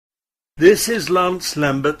This is Lance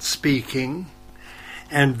Lambert speaking,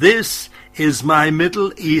 and this is my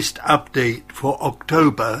Middle East update for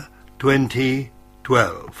October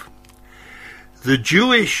 2012. The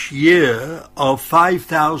Jewish year of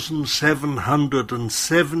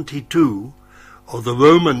 5772, or the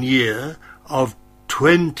Roman year of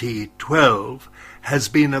 2012, has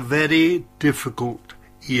been a very difficult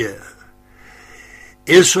year.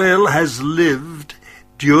 Israel has lived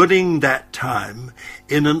during that time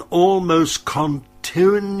in an almost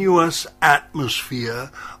continuous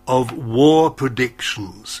atmosphere of war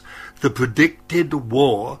predictions, the predicted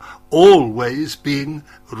war always being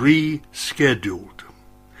rescheduled.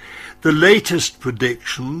 The latest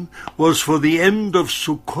prediction was for the end of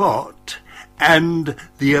Sukkot and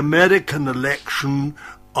the American election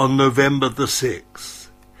on November the 6th.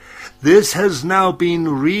 This has now been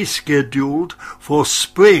rescheduled for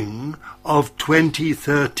spring of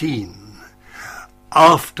 2013,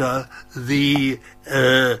 after the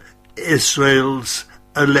Israel's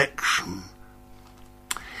election.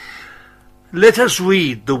 Let us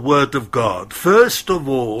read the Word of God. First of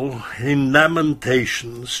all, in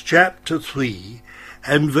Lamentations chapter 3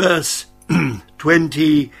 and verse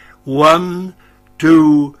 21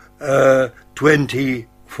 to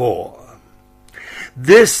 24.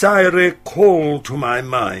 This I recall to my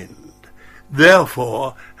mind,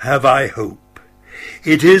 therefore have I hope.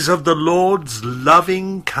 It is of the Lord's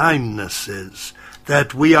loving kindnesses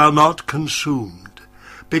that we are not consumed,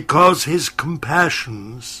 because his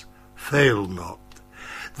compassions fail not.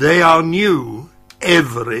 They are new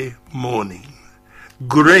every morning.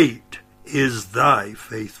 Great is thy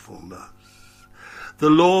faithfulness. The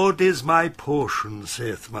Lord is my portion,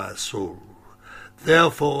 saith my soul.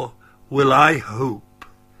 Therefore will I hope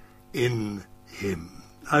in him.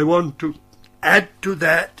 I want to add to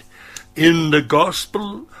that, in the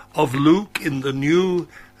Gospel of Luke, in the New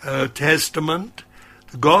Testament,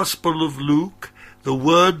 the Gospel of Luke, the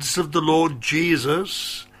words of the Lord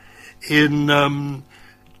Jesus in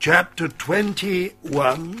chapter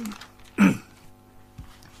 21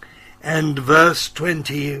 and verse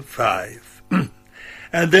 25.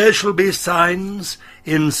 And there shall be signs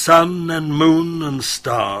in sun and moon and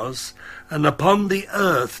stars, and upon the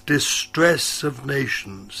earth distress of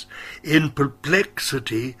nations, in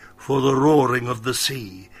perplexity for the roaring of the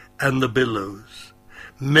sea and the billows.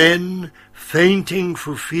 Men fainting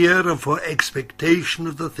for fear and for expectation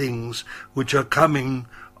of the things which are coming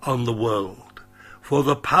on the world. For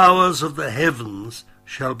the powers of the heavens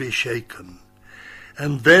shall be shaken.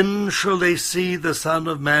 And then shall they see the Son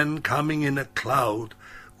of Man coming in a cloud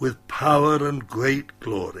with power and great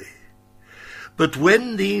glory. But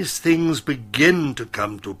when these things begin to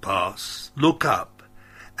come to pass, look up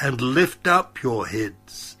and lift up your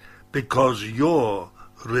heads, because your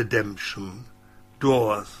redemption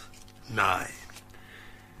draweth nigh.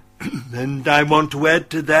 And I want to add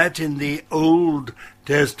to that, in the Old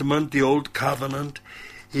Testament, the Old Covenant,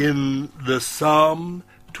 in the Psalm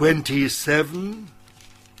 27,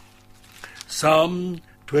 Psalm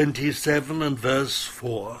 27 and verse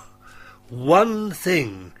 4. One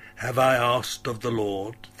thing have I asked of the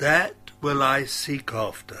Lord, that will I seek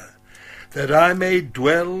after, that I may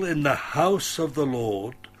dwell in the house of the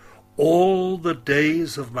Lord all the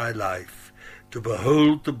days of my life, to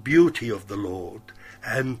behold the beauty of the Lord,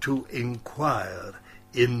 and to inquire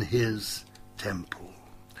in his temple.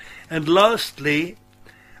 And lastly,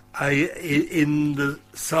 in the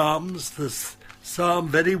Psalms, the psalm,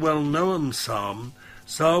 very well known psalm,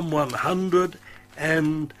 Psalm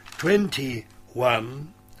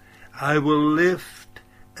 121, I will lift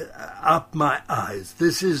up my eyes.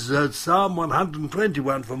 This is Psalm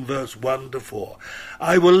 121 from verse 1 to 4.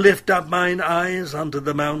 I will lift up mine eyes unto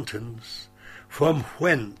the mountains. From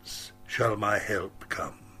whence shall my help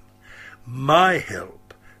come? My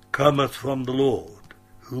help cometh from the Lord,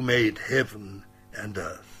 who made heaven and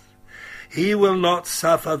earth. He will not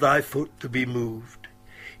suffer thy foot to be moved.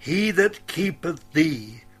 He that keepeth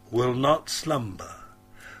thee will not slumber.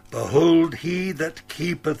 Behold, he that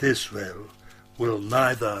keepeth Israel will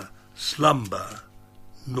neither slumber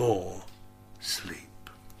nor sleep.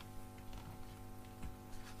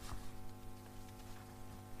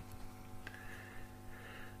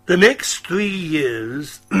 The next 3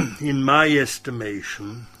 years, in my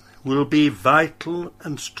estimation, will be vital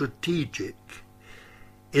and strategic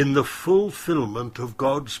in the fulfillment of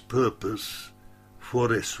God's purpose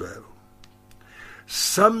for Israel.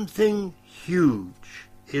 Something huge,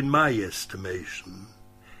 in my estimation,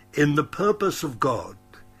 in the purpose of God,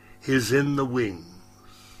 is in the wings.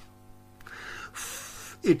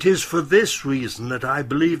 It is for this reason that I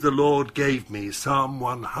believe the Lord gave me Psalm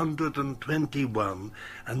 121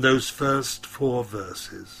 and those first 4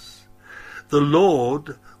 verses. The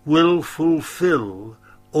Lord will fulfill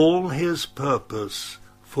all his purpose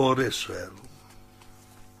for Israel.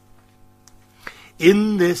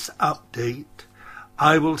 In this update,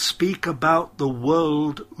 I will speak about the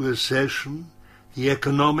world recession, the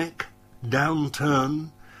economic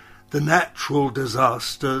downturn, the natural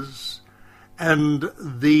disasters, and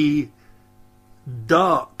the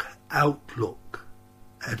dark outlook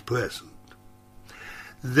at present.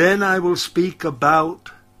 Then I will speak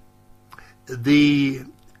about the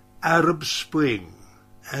Arab Spring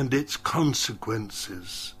and its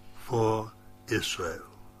consequences for Israel.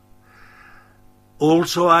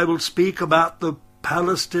 Also, I will speak about the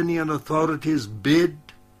Palestinian Authority's bid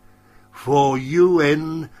for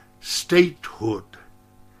UN statehood.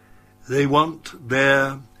 They want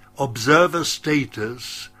their observer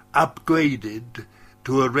status upgraded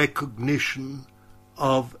to a recognition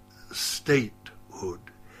of statehood,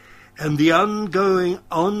 and the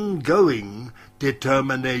ongoing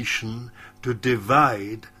determination to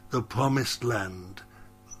divide the Promised Land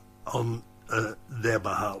on their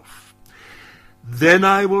behalf. Then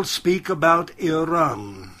I will speak about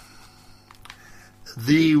Iran,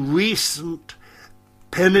 the recent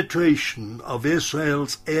penetration of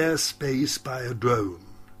Israel's airspace by a drone.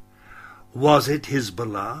 Was it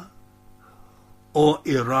Hezbollah, or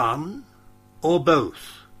Iran, or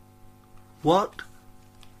both? What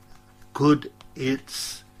could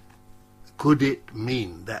it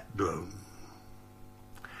mean, that drone?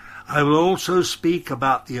 I will also speak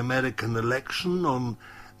about the American election on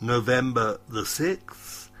November the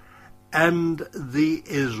 6th and the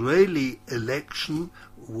Israeli election.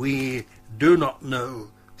 We do not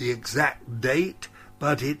know the exact date,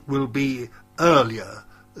 but it will be earlier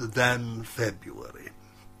than February,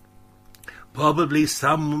 probably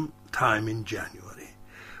sometime in January.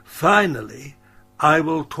 Finally, I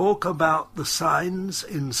will talk about the signs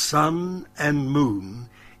in sun and moon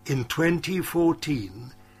in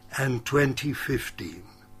 2014 and 2015.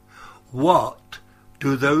 What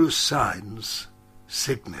do those signs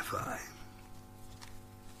signify?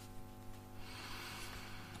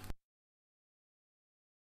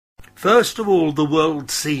 First of all, the world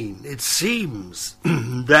scene. It seems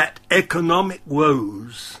that economic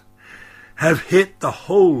woes have hit the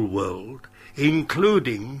whole world,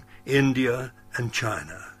 including India and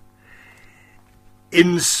China.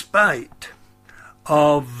 In spite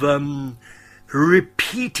of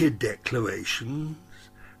repeated declarations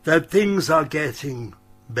that things are getting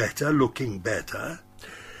better, looking better,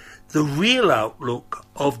 the real outlook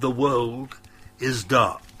of the world is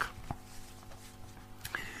dark.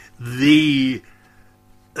 The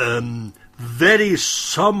very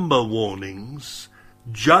somber warnings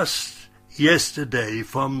just yesterday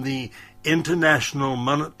from the International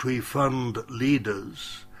Monetary Fund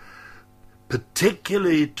leaders,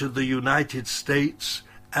 particularly to the United States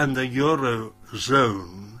and the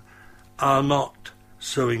Eurozone, are not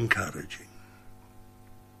so encouraging.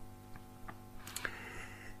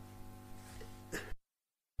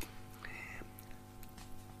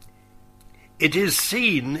 It is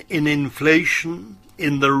seen in inflation,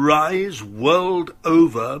 in the rise world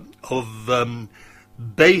over of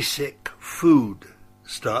basic food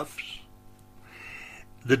stuffs,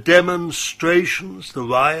 the demonstrations, the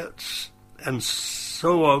riots, and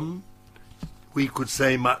so on. We could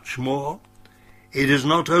say much more. It is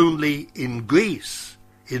not only in Greece,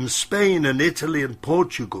 in Spain and Italy and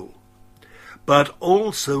Portugal, but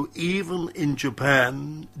also even in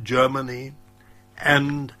Japan, Germany,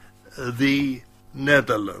 and the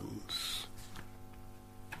Netherlands.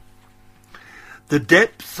 The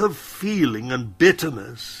depth of feeling and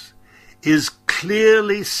bitterness is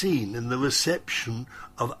clearly seen in the reception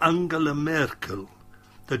of Angela Merkel,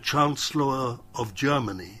 the Chancellor of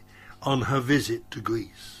Germany, on her visit to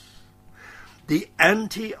Greece. The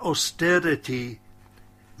anti-austerity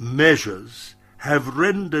measures have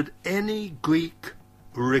rendered any Greek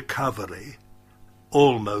recovery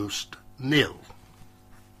almost nil.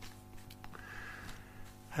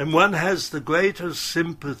 And one has the greatest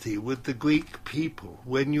sympathy with the Greek people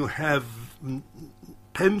when you have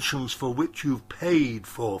pensions for which you've paid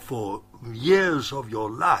for years of your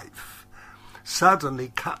life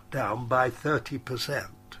suddenly cut down by 30%.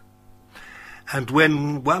 And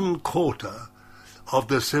when 1/4 of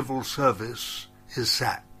the civil service is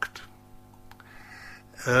sacked.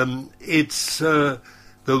 It's the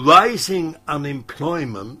rising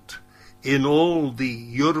unemployment in all the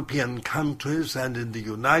European countries and in the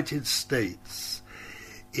United States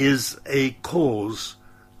is a cause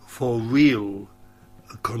for real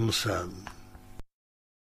concern.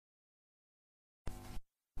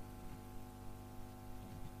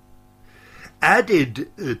 Added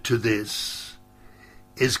to this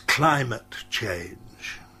is climate change.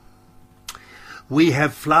 We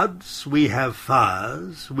have floods, we have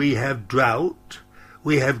fires, we have drought,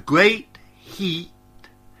 we have great heat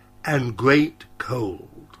and great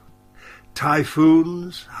cold.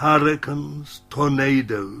 Typhoons, hurricanes,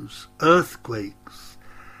 tornadoes, earthquakes,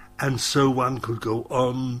 and so one could go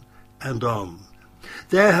on and on.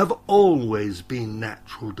 There have always been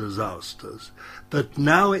natural disasters, but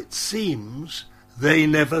now it seems they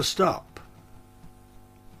never stop.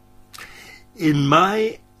 In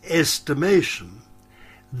my estimation,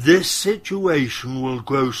 this situation will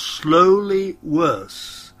grow slowly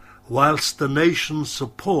worse whilst the nations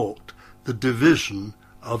support the division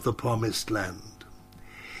of the Promised Land.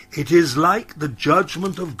 It is like the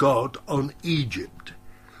judgment of God on Egypt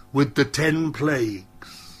with the 10 plagues,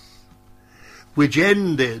 which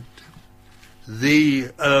ended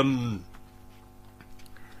with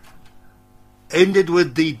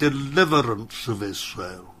the deliverance of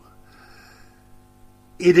Israel.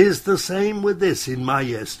 It is the same with this, in my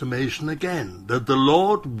estimation, again, that the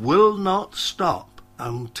Lord will not stop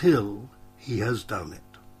until he has done it.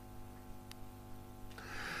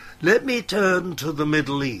 Let me turn to the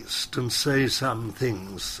Middle East and say some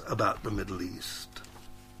things about the Middle East.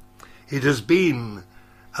 It has been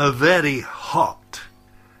a very hot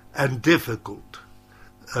and difficult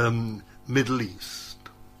Middle East.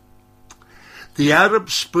 The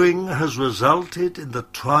Arab Spring has resulted in the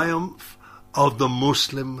triumph of the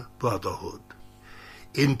Muslim Brotherhood.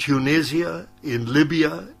 In Tunisia, in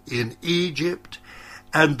Libya, in Egypt,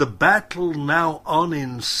 and the battle now on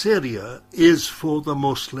in Syria is for the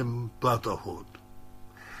Muslim Brotherhood.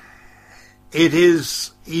 It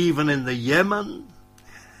is even in the Yemen,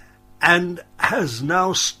 and has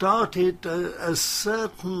now started a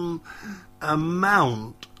certain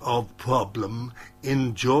amount of problem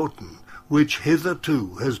in Jordan, which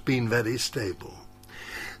hitherto has been very stable.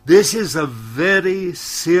 This is a very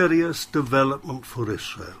serious development for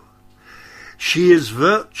Israel. She is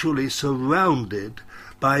virtually surrounded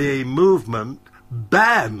by a movement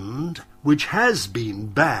which has been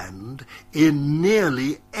banned in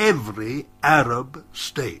nearly every Arab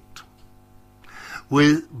state,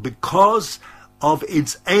 because of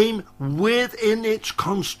its aim within its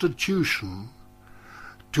constitution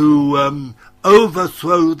to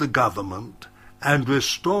overthrow the government and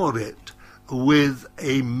restore it with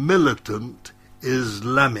a militant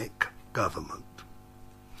Islamic government.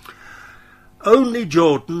 Only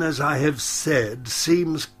Jordan, as I have said,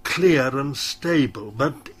 seems clear and stable,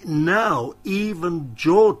 but now even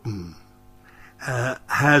Jordan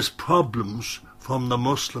has problems from the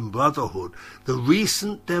Muslim Brotherhood. The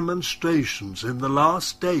recent demonstrations in the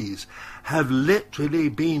last days have literally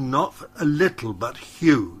been not a little but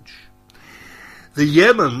huge. The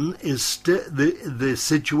Yemen is the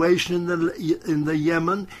situation in the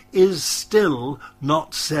Yemen is still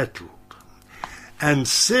not settled, and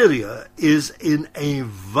Syria is in a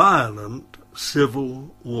violent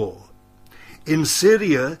civil war. In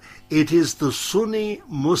Syria, it is the Sunni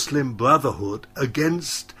Muslim Brotherhood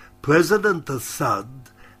against President Assad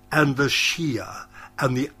and the Shia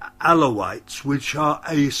and the Alawites, which are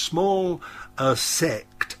a small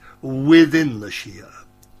sect within the Shia.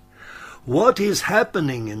 What is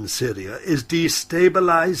happening in Syria is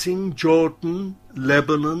destabilizing Jordan,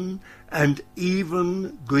 Lebanon, and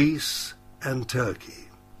even Greece and Turkey.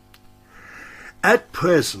 At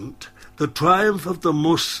present, the triumph of the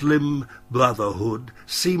Muslim Brotherhood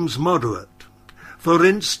seems moderate. For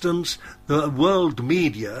instance, the world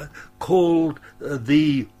media called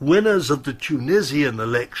the winners of the Tunisian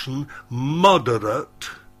election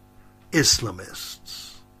moderate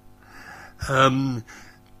Islamists.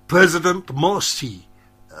 President Morsi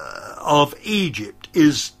of Egypt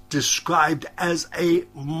is described as a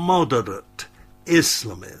moderate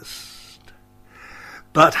Islamist.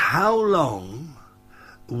 But how long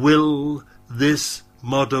will this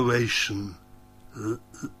moderation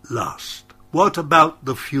last? What about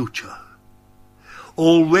the future?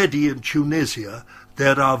 Already in Tunisia,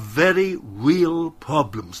 there are very real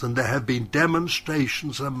problems, and there have been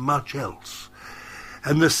demonstrations and much else.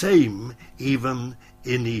 And the same even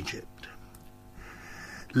in Egypt.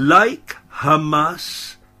 Like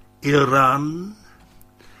Hamas, Iran,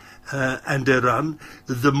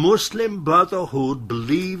 the Muslim Brotherhood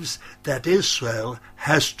believes that Israel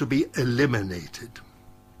has to be eliminated.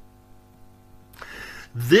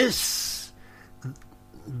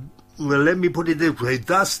 Let me put it this way.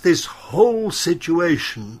 Thus, this whole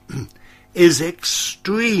situation is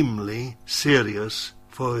extremely serious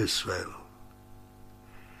for Israel,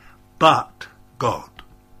 but God.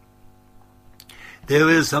 There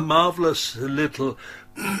is a marvelous little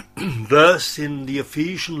verse in the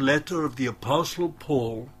Ephesian letter of the Apostle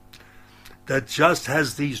Paul that just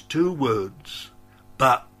has these two words,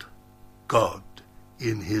 but God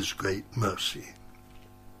in his great mercy.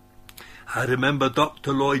 I remember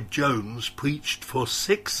Dr. Lloyd Jones preached for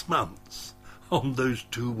 6 months on those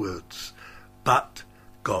two words, but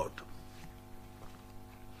God.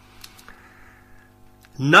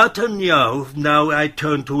 Netanyahu, now I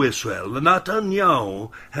turn to Israel.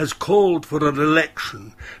 Netanyahu has called for an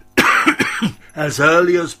election as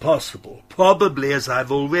early as possible, probably, as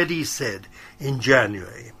I've already said, in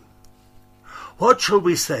January. What shall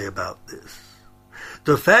we say about this?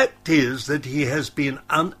 The fact is that he has been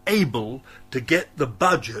unable to get the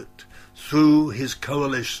budget through his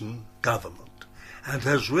coalition government and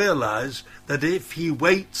has realized that if he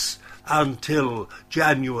waits until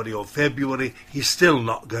January or February, he's still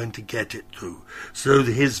not going to get it through. So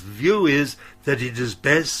his view is that it is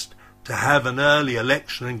best to have an early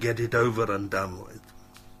election and get it over and done with.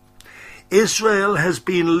 Israel has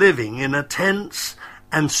been living in a tense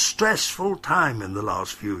and stressful time in the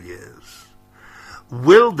last few years.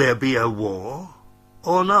 Will there be a war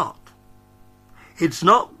or not? It's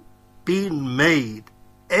not been made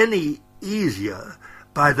any easier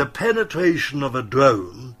by the penetration of a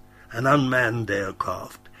drone, an unmanned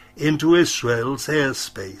aircraft, into Israel's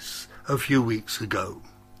airspace a few weeks ago.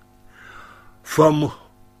 From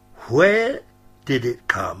where did it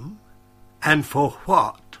come, and for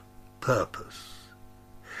what purpose?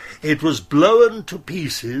 It was blown to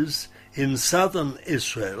pieces in southern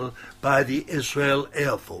Israel by the Israel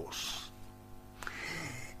Air Force.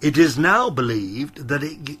 It is now believed that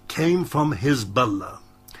it came from Hezbollah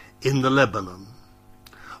in the Lebanon.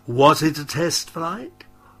 Was it a test flight?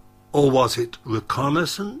 Or was it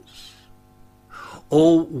reconnaissance?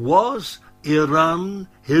 Or was Iran,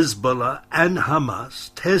 Hezbollah and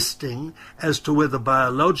Hamas testing as to whether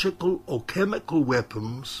biological or chemical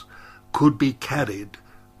weapons could be carried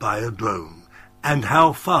by a drone and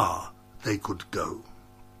how far they could go?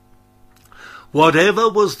 Whatever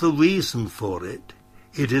was the reason for it,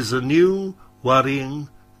 it is a new worrying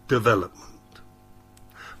development.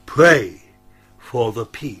 Pray for the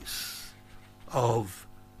peace of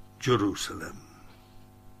Jerusalem.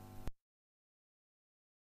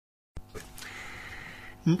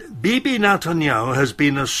 Bibi Netanyahu has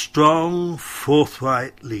been a strong,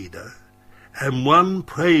 forthright leader, and one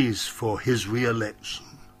prays for his re-election.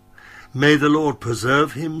 May the Lord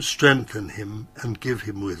preserve him, strengthen him, and give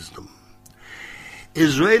him wisdom.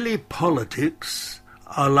 Israeli politics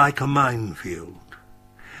are like a minefield.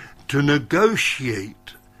 To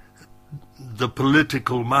negotiate the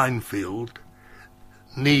political minefield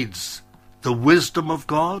needs the wisdom of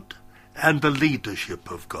God and the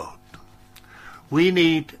leadership of God. We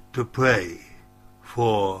need to pray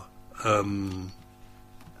for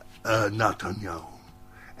Netanyahu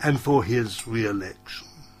and for his re-election.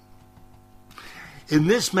 In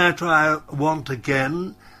this matter, I want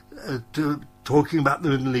again, talking about the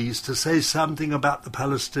Middle East, to say something about the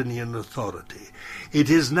Palestinian Authority. It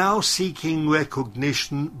is now seeking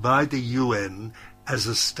recognition by the UN as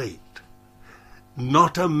a state,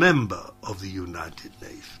 not a member of the United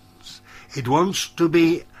Nations. It wants to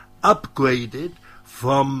be upgraded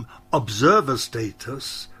from observer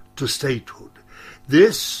status to statehood.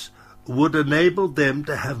 This would enable them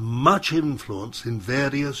to have much influence in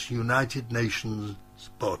various United Nations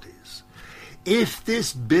bodies. If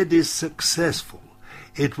this bid is successful,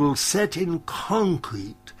 it will set in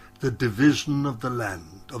concrete the division of the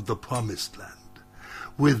land, of the Promised Land,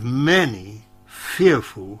 with many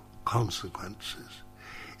fearful consequences.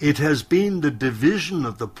 It has been the division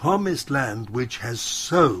of the Promised Land which has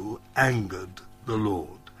so angered the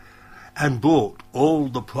Lord and brought all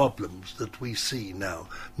the problems that we see now,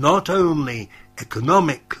 not only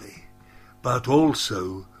economically, but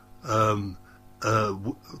also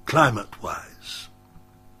climate-wise.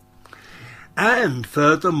 And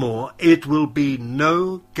furthermore, it will be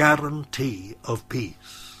no guarantee of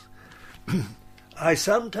peace. I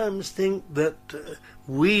sometimes think that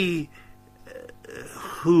we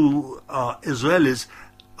who are Israelis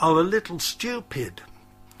are a little stupid,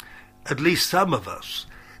 at least some of us,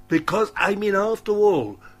 because, after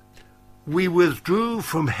all, we withdrew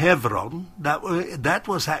from Hebron. That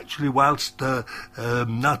was actually whilst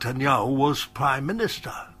Netanyahu was Prime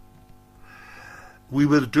Minister. We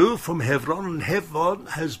withdrew from Hebron, and Hebron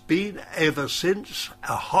has been ever since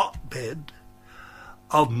a hotbed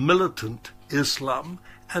of militant Islam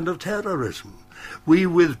and of terrorism. We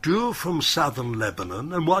withdrew from southern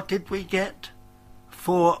Lebanon, and what did we get?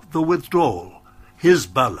 for the withdrawal,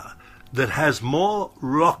 Hezbollah, that has more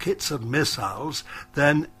rockets and missiles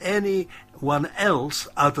than anyone else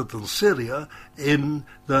other than Syria in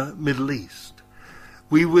the Middle East.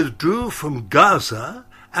 We withdrew from Gaza,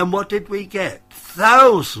 and what did we get?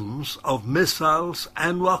 Thousands of missiles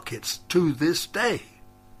and rockets to this day.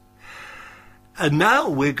 And now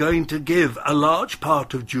we're going to give a large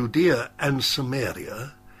part of Judea and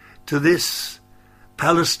Samaria to this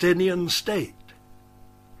Palestinian state.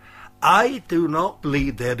 I do not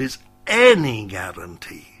believe there is any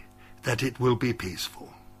guarantee that it will be peaceful.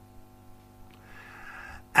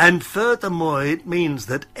 And furthermore, it means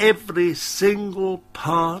that every single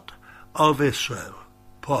part of Israel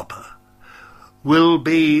proper will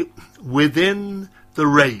be within the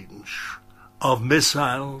range of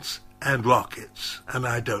missiles and rockets, and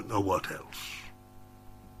I don't know what else.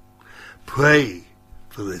 Pray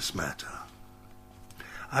for this matter.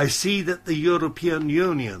 I see that the European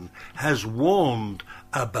Union has warned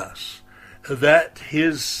Abbas that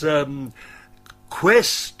his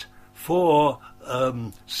quest for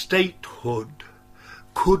statehood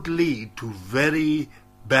could lead to very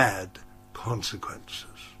bad consequences.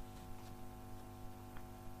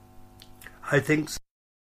 I think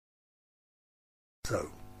so.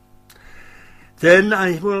 Then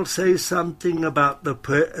I will say something about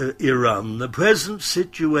Iran. The present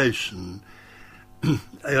situation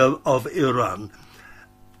of Iran.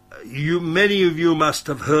 Many of you must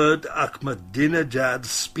have heard Ahmadinejad's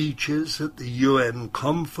speeches at the UN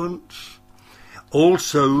conference,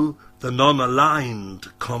 also the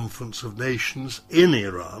Non-Aligned Conference of Nations in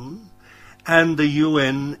Iran, and the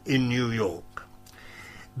UN in New York.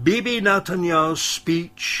 Bibi Netanyahu's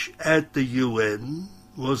speech at the UN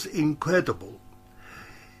was incredible.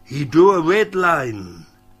 He drew a red line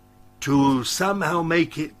to somehow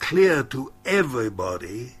make it clear to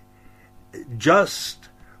everybody just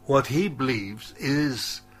what he believes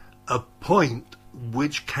is a point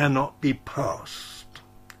which cannot be passed.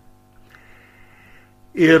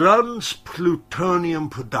 Iran's plutonium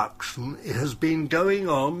production has been going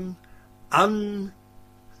on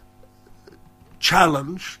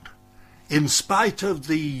unchallenged in spite of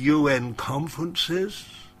the UN conferences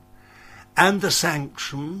and the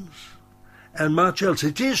sanctions and much else.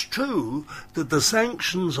 It is true that the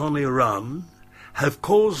sanctions on Iran have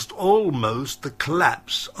caused almost the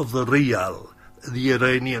collapse of the rial, the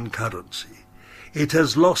Iranian currency. It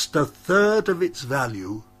has lost a third of its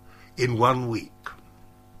value in 1 week.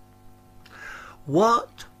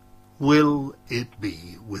 What will it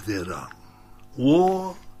be with Iran?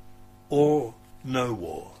 War or no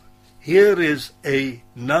war? Here is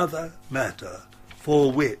another matter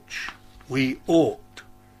for which we ought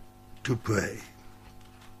to pray.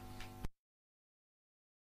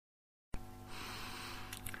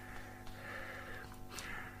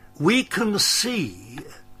 We can see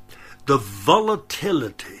the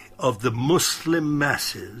volatility of the Muslim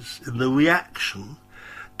masses in the reaction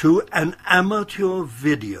to an amateur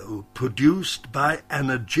video produced by an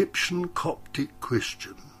Egyptian Coptic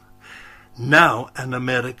Christian, now an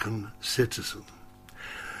American citizen.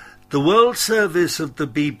 The World Service of the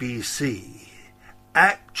BBC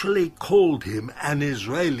actually called him an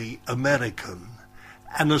Israeli American,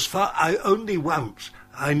 and as far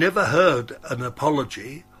I never heard an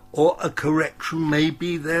apology or a correction.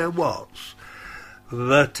 Maybe there was,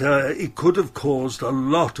 but it could have caused a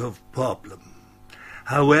lot of problem.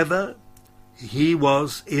 However, he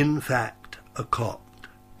was in fact a Copt.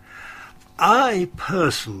 I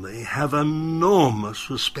personally have enormous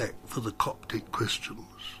respect for the Coptic Christians.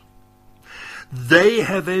 They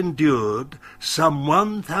have endured some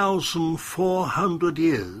 1,400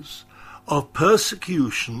 years of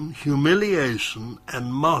persecution, humiliation,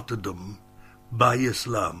 and martyrdom by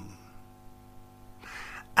Islam.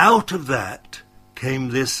 Out of that came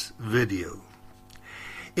this video.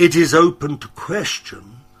 It is open to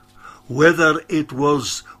question whether it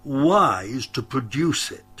was wise to produce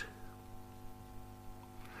it.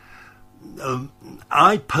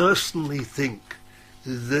 I personally think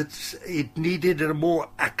that it needed a more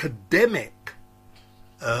academic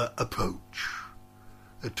approach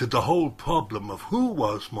to the whole problem of who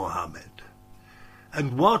was Muhammad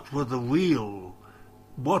and what was the real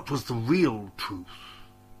truth.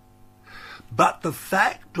 But the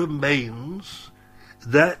fact remains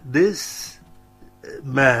that this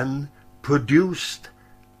man produced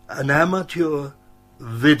an amateur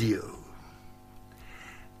video,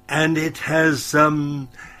 and it has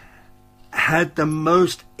had the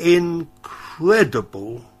most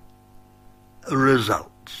incredible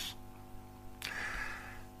results.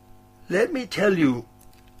 Let me tell you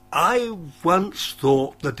I once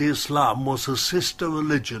thought that Islam was a sister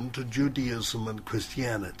religion to Judaism and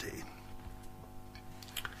Christianity.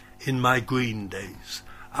 In my green days,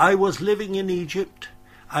 I was living in Egypt.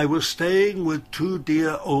 I was staying with two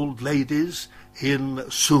dear old ladies in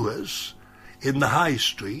Suez, in the High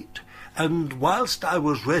Street, and whilst I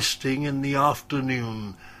was resting in the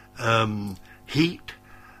afternoon heat,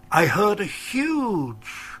 I heard a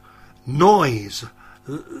huge noise,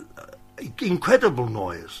 incredible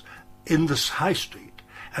noise, in this High Street,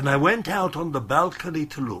 and I went out on the balcony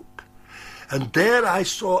to look, and there I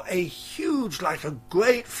saw a huge, like a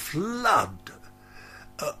great flood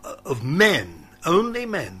of men, only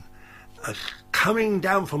men, coming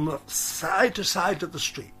down from side to side of the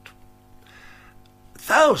street.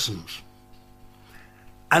 Thousands.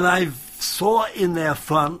 And I saw in their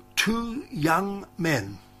front two young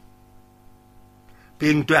men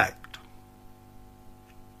being dragged.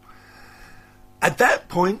 At that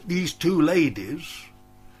point, these two ladies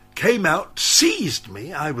came out, seized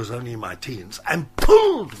me, I was only in my teens, and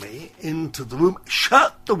pulled me into the room,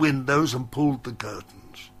 shut the windows and pulled the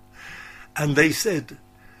curtains. And they said,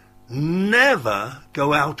 never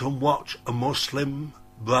go out and watch a Muslim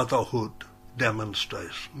Brotherhood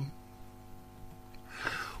demonstration.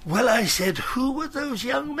 Well, I said, who were those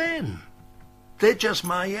young men? They're just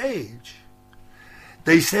my age.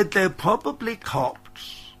 They said they're probably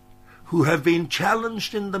Copts who have been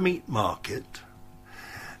challenged in the meat market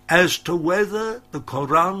as to whether the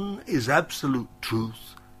Quran is absolute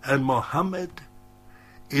truth and Muhammad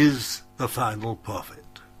is the final prophet.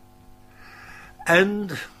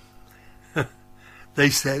 And they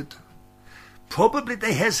said, probably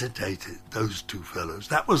they hesitated, those two fellows.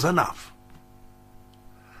 That was enough.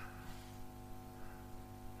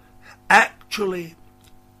 Actually,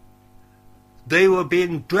 they were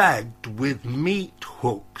being dragged with meat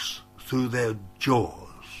hooks through their jaws.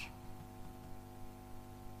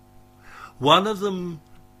 One of them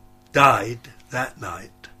died that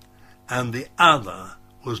night, and the other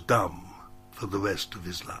was dumb for the rest of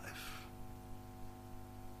his life.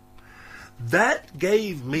 That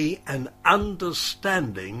gave me an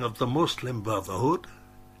understanding of the Muslim Brotherhood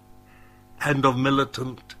and of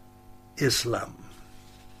militant Islam.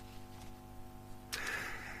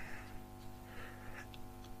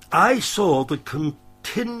 I saw the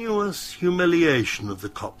continuous humiliation of the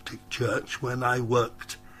Coptic Church when I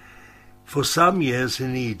worked for some years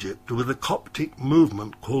in Egypt with a Coptic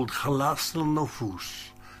movement called Khalas al-Nufus,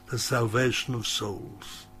 the salvation of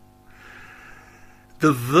souls.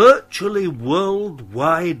 The virtually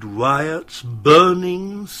worldwide riots,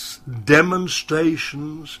 burnings,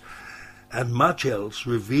 demonstrations, and much else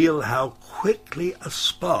reveal how quickly a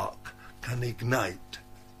spark can ignite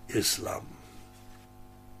Islam.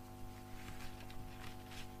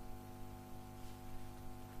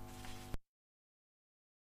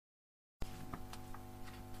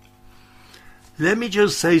 Let me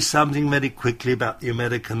just say something very quickly about the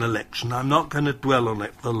American election. I'm not going to dwell on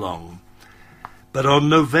it for long. But on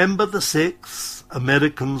November the 6th,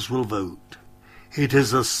 Americans will vote. It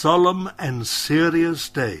is a solemn and serious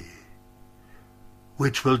day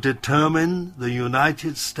which will determine the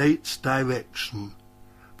United States' direction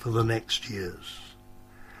for the next years.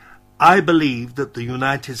 I believe that the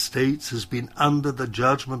United States has been under the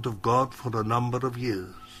judgment of God for a number of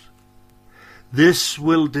years. This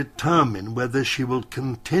will determine whether she will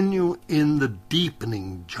continue in the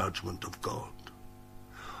deepening judgment of God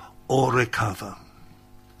or recover.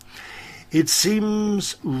 It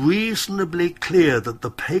seems reasonably clear that the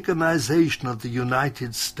paganization of the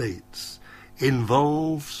United States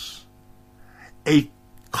involves a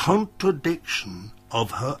contradiction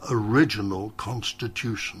of her original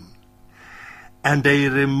constitution and a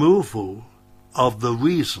removal of the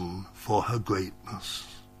reason for her greatness.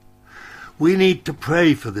 We need to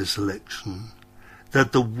pray for this election,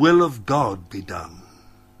 that the will of God be done.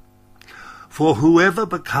 For whoever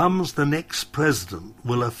becomes the next president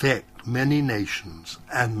will affect many nations,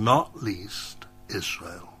 and not least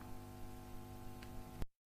Israel.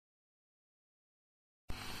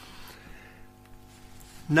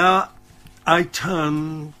 Now I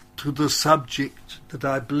turn to the subject that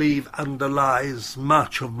I believe underlies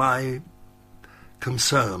much of my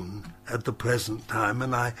concern at the present time,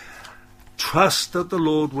 and I trust that the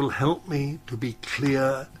Lord will help me to be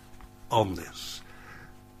clear on this.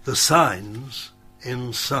 The signs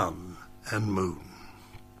in sun and moon.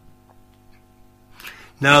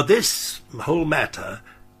 Now this whole matter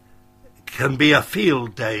can be a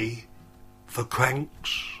field day for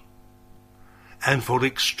cranks and for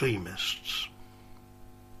extremists.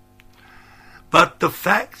 But the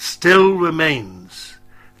fact still remains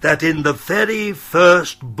that in the very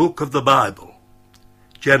first book of the Bible,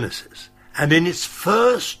 Genesis, and in its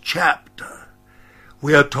first chapter,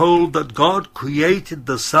 we are told that God created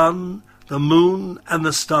the sun, the moon, and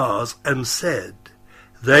the stars, and said,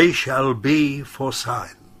 "They shall be for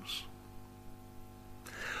signs."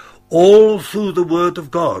 All through the Word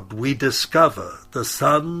of God we discover the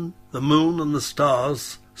sun, the moon, and the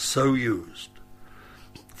stars so used.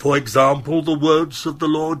 For example, the words of the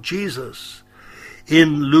Lord Jesus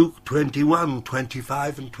in Luke 21,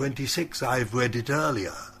 25 and 26, I've read it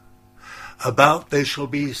earlier, about there shall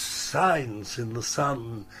be signs in the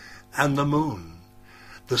sun and the moon.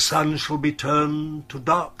 The sun shall be turned to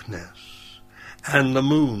darkness, and the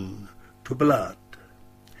moon to blood.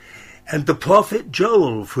 And the prophet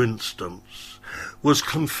Joel, for instance, was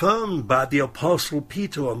confirmed by the Apostle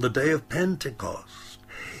Peter on the day of Pentecost,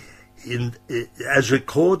 as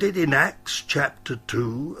recorded in Acts chapter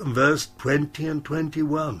 2, verse 20 and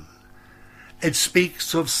 21. It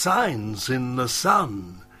speaks of signs in the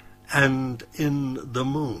sun and in the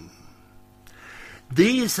moon.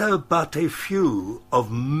 These are but a few of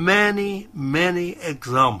many, many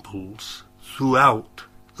examples throughout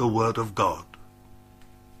the Word of God.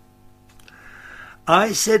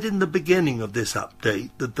 I said in the beginning of this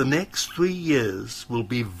update that the next 3 years will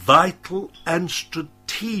be vital and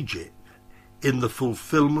strategic in the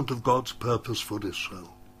fulfillment of God's purpose for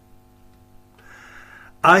Israel.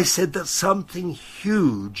 I said that something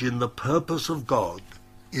huge in the purpose of God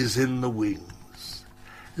is in the wings.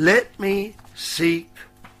 Let me seek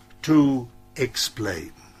to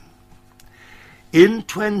explain. In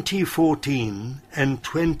 2014 and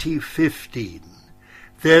 2015,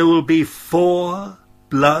 there will be 4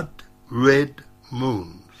 blood red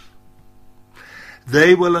moons.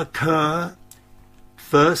 They will occur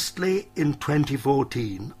firstly in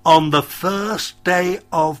 2014 on the first day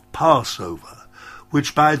of Passover,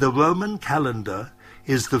 which by the Roman calendar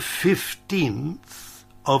is the 15th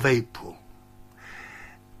of April,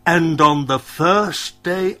 and on the first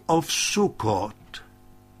day of Sukkot,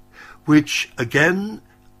 which again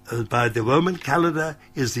by the Roman calendar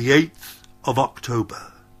is the 8th of October.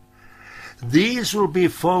 These will be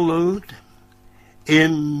followed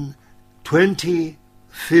in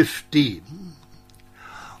 2015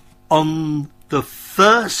 on the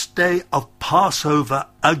first day of Passover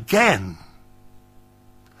again.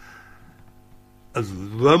 As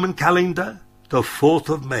Roman calendar, the 4th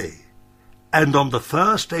of May. And on the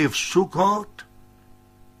first day of Sukkot,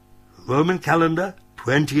 Roman calendar,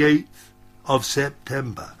 28th of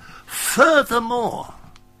September. Furthermore,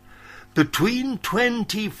 between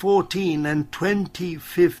 2014 and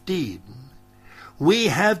 2015, we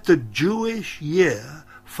have the Jewish year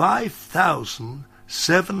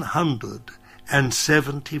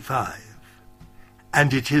 5775,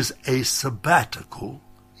 and it is a sabbatical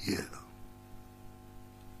year.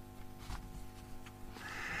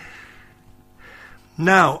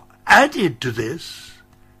 Now, added to this,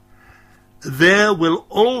 there will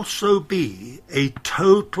also be a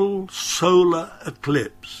total solar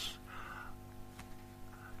eclipse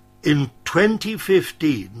in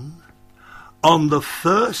 2015 on the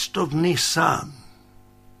 1st of Nisan,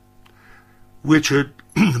 which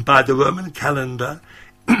by the Roman calendar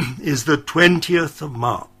is the 20th of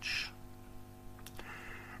March,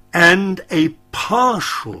 and a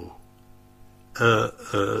partial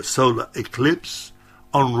solar eclipse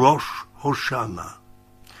on Rosh Hashanah.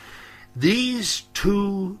 These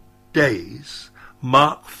 2 days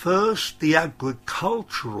mark first the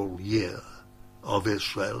agricultural year of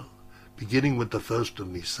Israel, beginning with the 1st of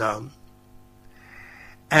Nisan,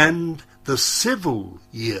 and the civil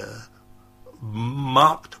year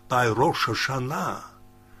marked by Rosh Hashanah,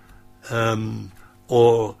 on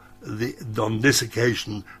this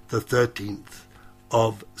occasion the 13th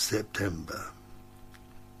of September.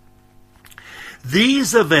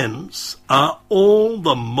 These events are all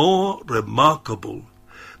the more remarkable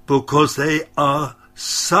because they are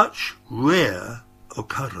such rare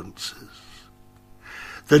occurrences.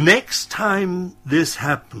 The next time this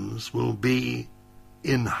happens will be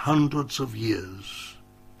in hundreds of years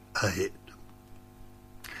ahead.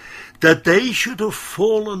 That they should have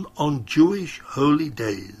fallen on Jewish holy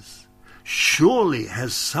days surely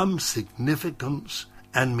has some significance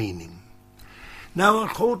and meaning. Now,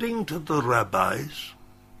 according to the rabbis,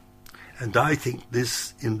 and I think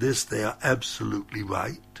in this they are absolutely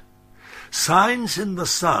right, signs in the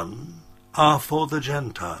sun are for the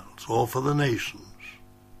Gentiles or for the nations,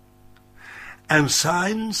 and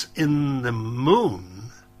signs in the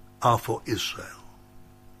moon are for Israel.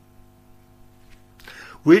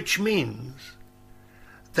 Which means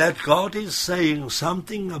that God is saying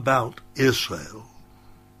something about Israel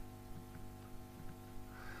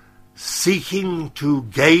seeking to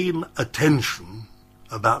gain attention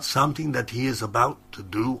about something that he is about to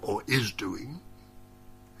do or is doing,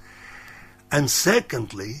 and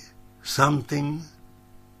secondly, something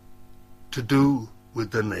to do with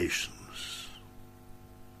the nations.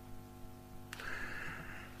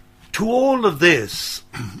 To all of this,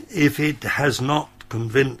 if it has not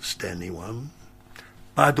convinced anyone,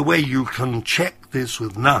 by the way, you can check this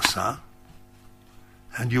with NASA,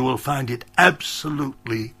 and you will find it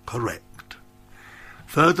absolutely correct.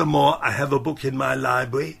 Furthermore, I have a book in my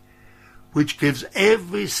library which gives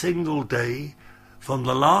every single day from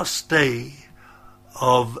the last day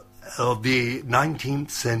of the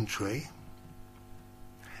 19th century,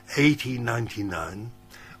 1899,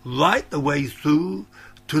 right the way through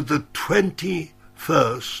to the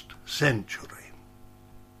 21st century.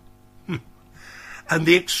 And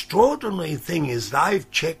the extraordinary thing is that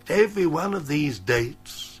I've checked every one of these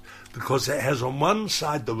dates because it has on one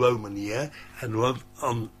side the Roman year and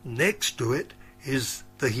on next to it is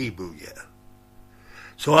the Hebrew year.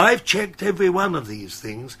 So I've checked every one of these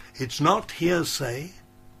things. It's not hearsay,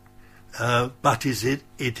 but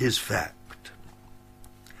it is fact.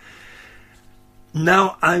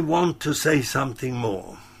 Now I want to say something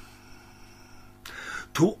more.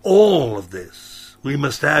 To all of this, we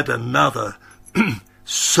must add another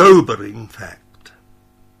sobering fact.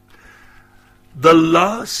 The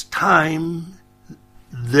last time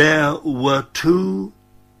there were 2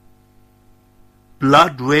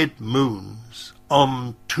 blood-red moons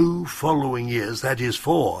on 2 following years, that is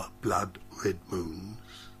 4 blood-red moons,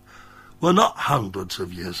 were not hundreds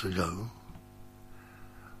of years ago,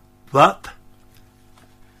 but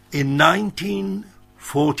in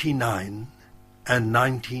 1949 and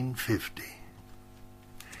 1950.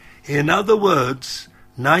 In other words,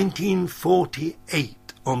 1948,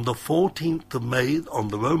 on the 14th of May on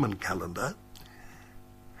the Roman calendar,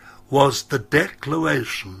 was the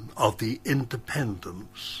declaration of the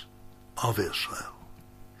independence of Israel.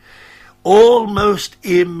 Almost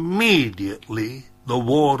immediately, the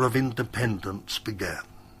War of Independence began.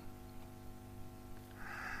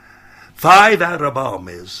 5 Arab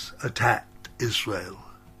armies attacked Israel,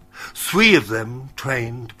 3 of them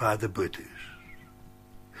trained by the British.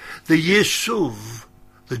 The Yishuv,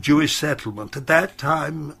 the Jewish settlement, at that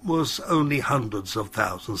time was only hundreds of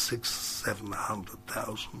thousands,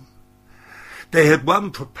 600,000-700,000. They had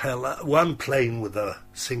one plane with a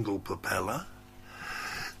single propeller.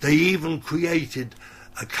 They even created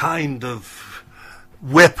a kind of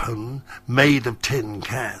weapon made of tin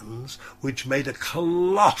cans, which made a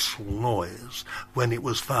colossal noise when it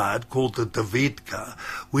was fired, called the Davidka,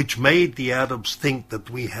 which made the Arabs think that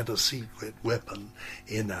we had a secret weapon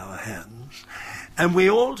in our hands. And we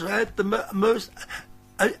also had the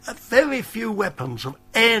very few weapons of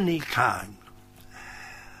any kind.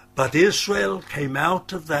 But Israel came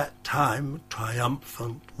out of that time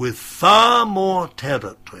triumphant with far more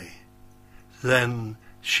territory than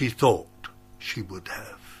she thought she would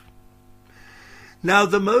have. Now,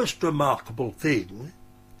 the most remarkable thing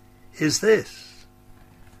is this.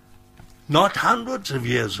 Not hundreds of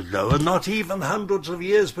years ago, and not even hundreds of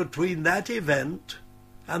years between that event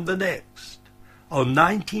and the next, on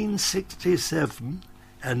 1967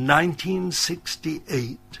 and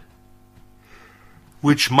 1968,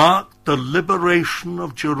 which marked the liberation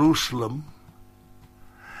of Jerusalem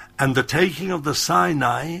and the taking of the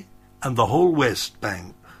Sinai and the whole West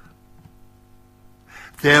Bank,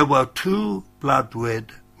 there were 2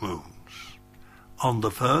 blood-red moons on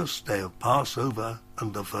the first day of Passover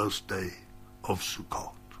and the first day of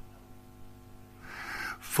Sukkot.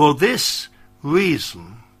 For this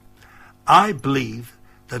reason, I believe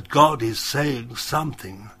that God is saying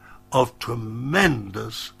something of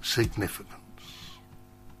tremendous significance.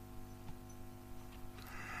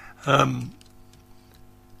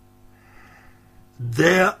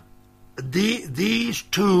 These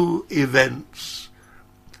 2 events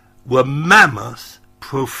were mammoth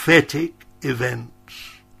prophetic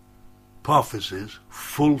events, prophecies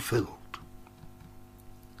fulfilled.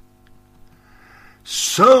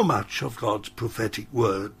 So much of God's prophetic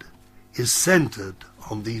word is centered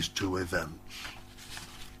on these 2 events.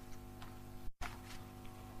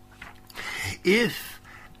 If,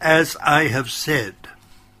 as I have said,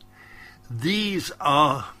 these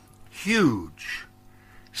are huge,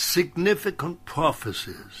 significant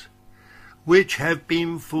prophecies which have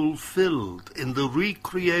been fulfilled in the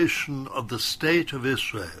recreation of the State of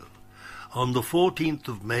Israel on the 14th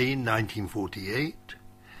of May 1948,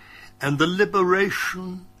 and the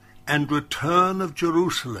liberation and return of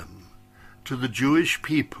Jerusalem to the Jewish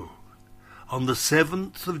people on the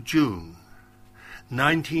 7th of June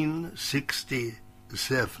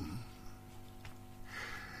 1967,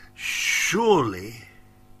 surely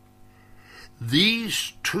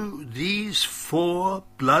these 4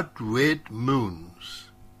 blood-red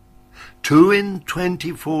moons, 2 in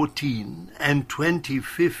 2014 and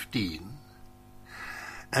 2015,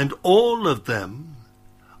 and all of them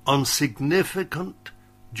on significant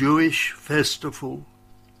Jewish festival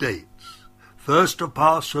dates. First of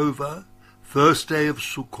Passover, first day of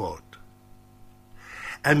Sukkot,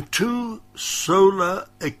 and 2 solar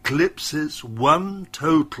eclipses, 1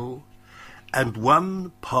 total and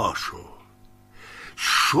 1 partial.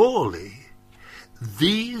 Surely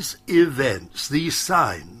these events, these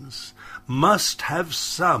signs, must have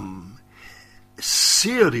some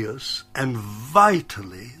serious and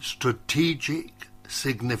vitally strategic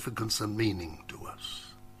significance and meaning to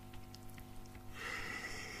us.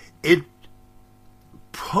 It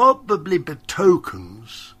probably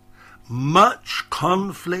betokens much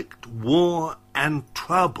conflict, war, and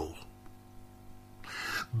trouble,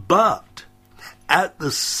 but at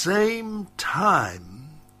the same time,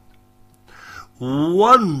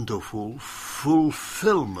 wonderful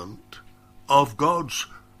fulfillment of God's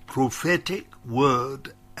prophetic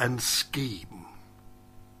word and scheme.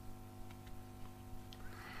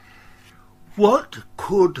 What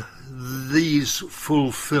could these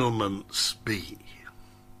fulfillments be?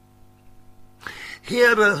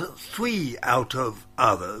 Here are 3 out of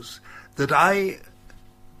others that I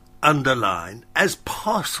underline as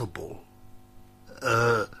possible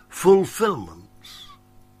fulfillments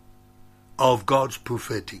of God's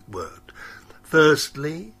prophetic word.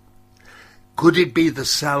 Firstly, could it be the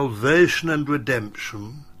salvation and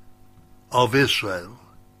redemption of Israel,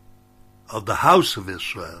 of the house of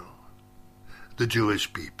Israel, the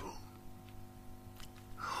Jewish people?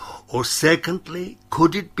 Or secondly,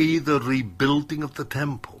 could it be the rebuilding of the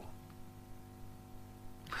temple?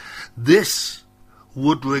 This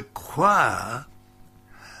would require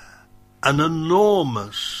an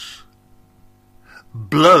enormous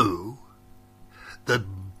blow that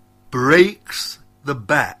breaks the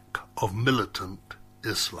back of militant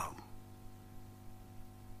Islam.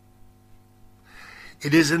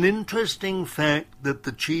 It is an interesting fact that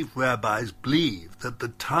the chief rabbis believe that the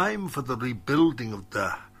time for the rebuilding of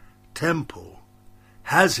the temple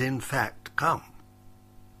has in fact come.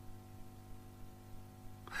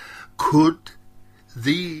 Could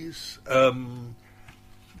these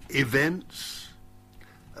events,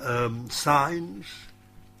 signs,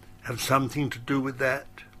 have something to do with that?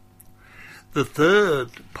 The third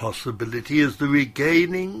possibility is the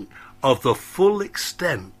regaining of the full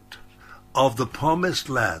extent of the promised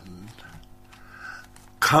land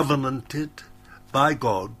covenanted by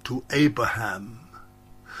God to Abraham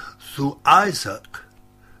through Isaac,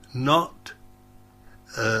 not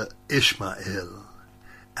Ishmael,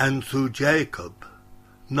 and through Jacob,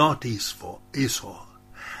 not Esau,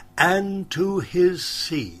 and to his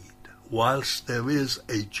seed, whilst there is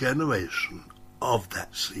a generation of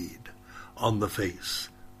that seed on the face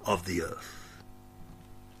of the earth.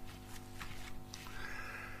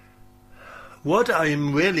 What I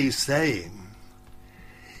am really saying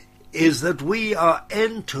is that we are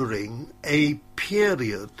entering a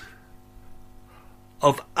period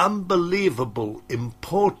of unbelievable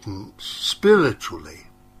importance spiritually.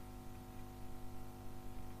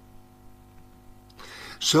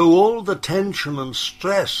 So all the tension and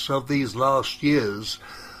stress of these last years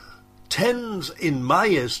tends, in my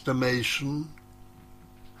estimation,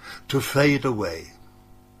 to fade away.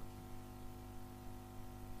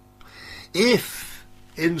 If,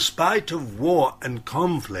 in spite of war and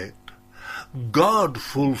conflict, God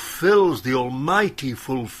fulfills, the Almighty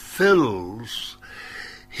fulfills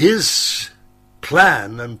His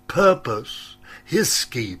plan and purpose, His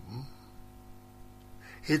scheme,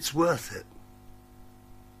 it's worth it.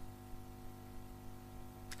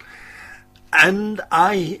 And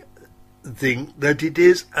I think that it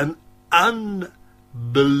is an unbelievable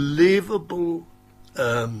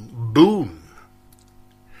boon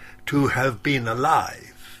to have been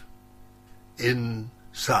alive in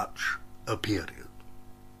such a period.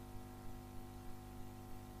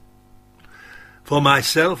 For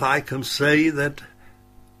myself, I can say that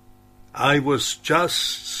I was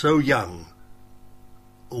just so young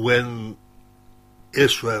when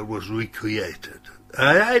Israel was recreated.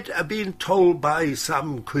 I had been told by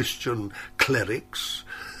some Christian clerics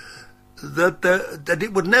that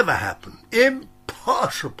it would never happen.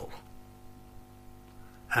 Impossible.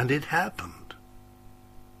 And it happened.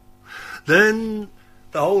 Then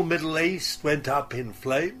the whole Middle East went up in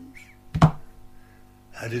flames,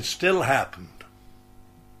 and it still happened.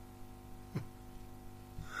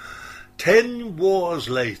 10 wars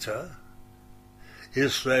later,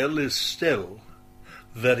 Israel is still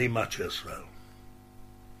very much Israel.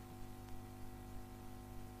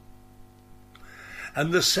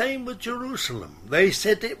 And the same with Jerusalem. They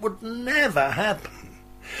said it would never happen.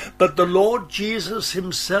 But the Lord Jesus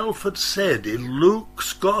himself had said in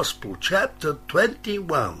Luke's Gospel, chapter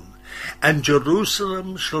 21, "And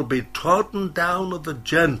Jerusalem shall be trodden down of the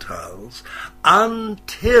Gentiles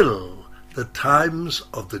until the times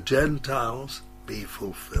of the Gentiles be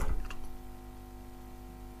fulfilled."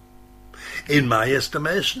 In my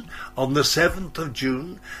estimation, on the 7th of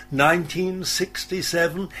June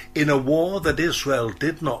 1967, in a war that Israel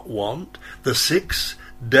did not want, the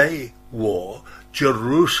 6-day war,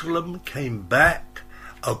 Jerusalem came back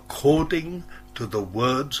according to the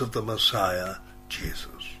words of the Messiah, Jesus.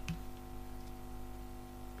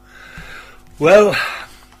 Well,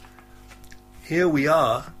 here we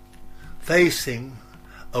are, facing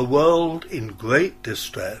a world in great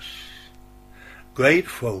distress, great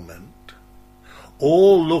foment,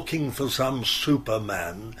 all looking for some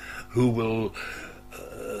Superman who will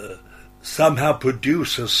somehow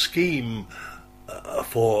produce a scheme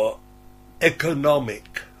for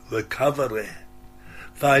economic recovery,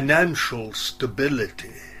 financial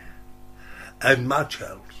stability, and much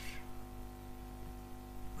else.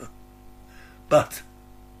 But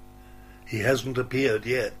he hasn't appeared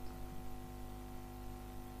yet.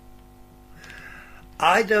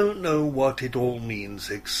 I don't know what it all means,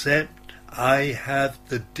 except I have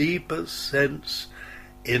the deepest sense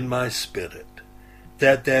in my spirit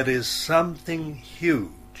that there is something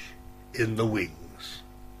huge in the wings.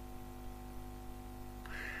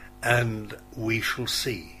 And we shall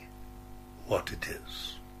see what it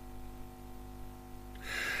is.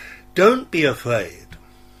 Don't be afraid,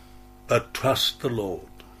 but trust the Lord.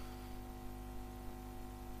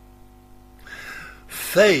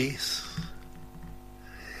 Faith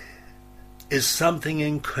is something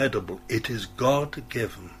incredible. It is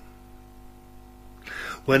God-given.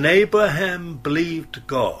 When Abraham believed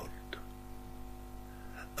God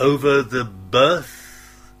over the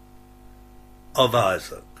birth of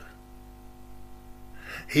Isaac,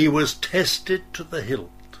 he was tested to the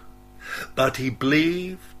hilt, but he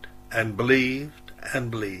believed and believed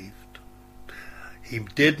and believed. He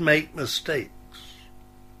did make mistakes,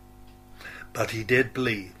 but he did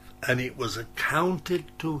believe, and it was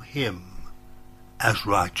accounted to him as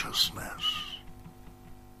righteousness.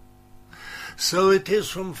 So it is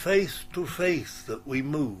from faith to faith that we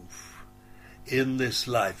move in this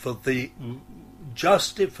life, for the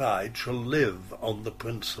justified shall live on the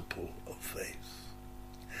principle of faith.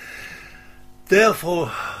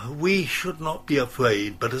 Therefore, we should not be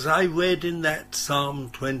afraid, but as I read in that Psalm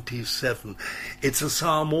 27, it's a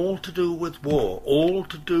psalm all to do with war, all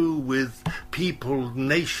to do with people,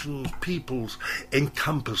 nations, peoples,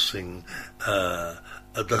 encompassing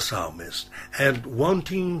the psalmist, and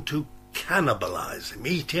wanting to cannibalize him,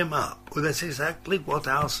 eat him up. Well, that's exactly what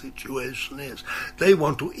our situation is. They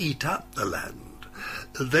want to eat up the land.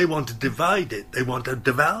 They want to divide it. They want to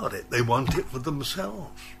devour it. They want it for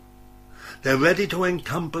themselves. They're ready to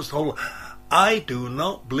encompass the whole. I do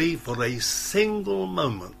not believe for a single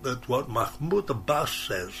moment that what Mahmoud Abbas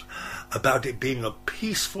says about it being a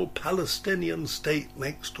peaceful Palestinian state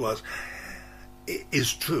next to us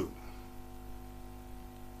is true.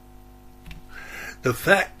 The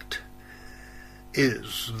fact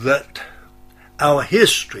is that our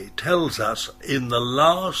history tells us in the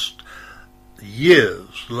last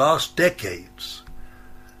years, last decades,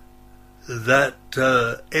 that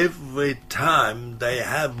every time they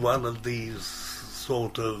have one of these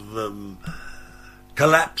sort of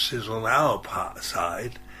collapses on our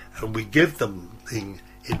side, and we give them thing,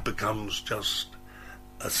 it becomes just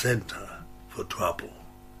a center for trouble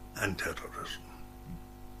and terrorism.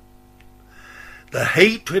 The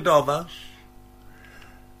hatred of us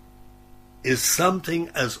is something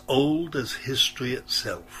as old as history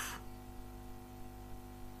itself.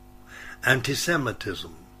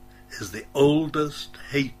 Anti-Semitism is the oldest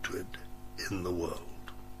hatred in the world,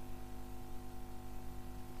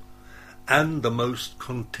 and the most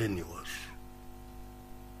continuous.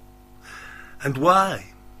 And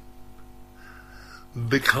why?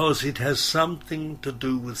 Because it has something to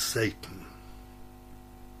do with Satan,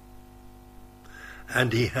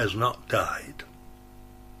 and he has not died.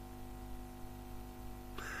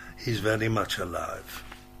 He's very much alive.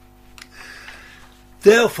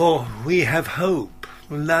 Therefore, we have hope.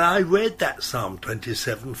 Now, I read that Psalm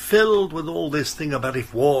 27, filled with all this thing about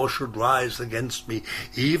if war should rise against me,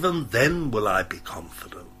 even then will I be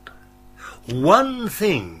confident. One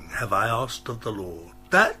thing have I asked of the Lord,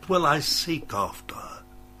 that will I seek after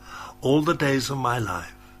all the days of my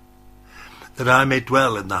life, that I may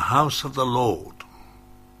dwell in the house of the Lord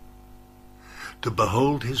to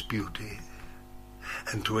behold his beauty,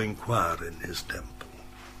 and to inquire in his temple.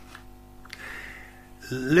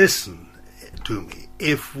 Listen to me.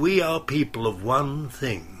 If we are people of one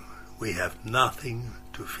thing, we have nothing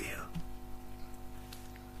to fear.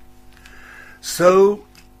 So,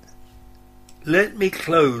 let me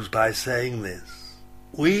close by saying this.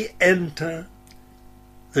 We enter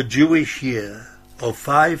the Jewish year of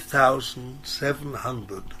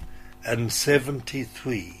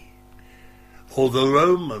 5773, or the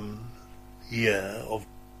Roman year of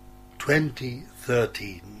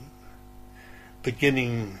 2013,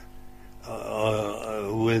 beginning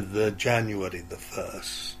with January the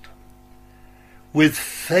 1st, with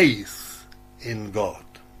faith in God.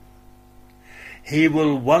 He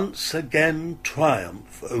will once again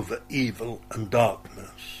triumph over evil and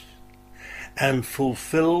darkness and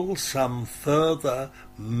fulfill some further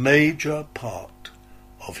major part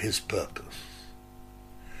of his purpose.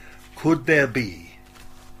 Could there be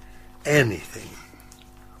anything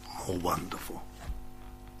more wonderful?